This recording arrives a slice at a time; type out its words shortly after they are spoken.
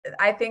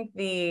I think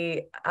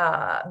the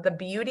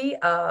beauty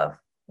of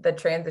the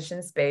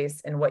transition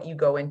space and what you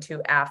go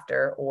into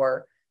after,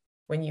 or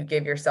when you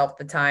give yourself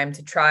the time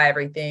to try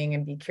everything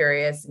and be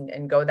curious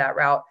and go that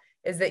route,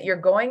 is that you're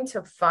going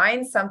to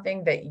find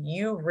something that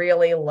you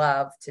really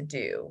love to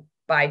do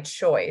by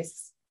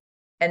choice,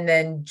 and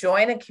then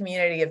join a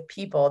community of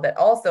people that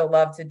also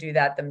love to do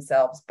that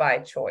themselves by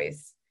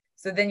choice.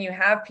 So then you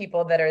have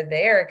people that are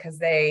there because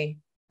they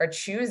are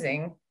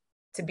choosing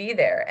to be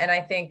there. And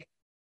I think,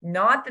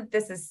 not that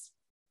this is,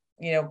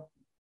 you know,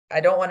 I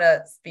don't want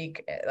to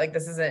speak like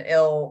this isn't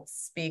ill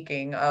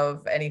speaking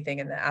of anything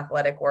in the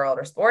athletic world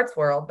or sports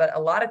world, but a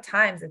lot of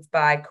times it's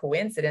by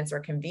coincidence or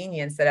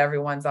convenience that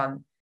everyone's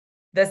on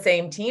the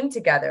same team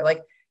together.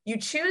 Like, you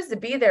choose to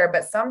be there,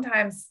 but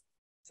sometimes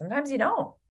you don't.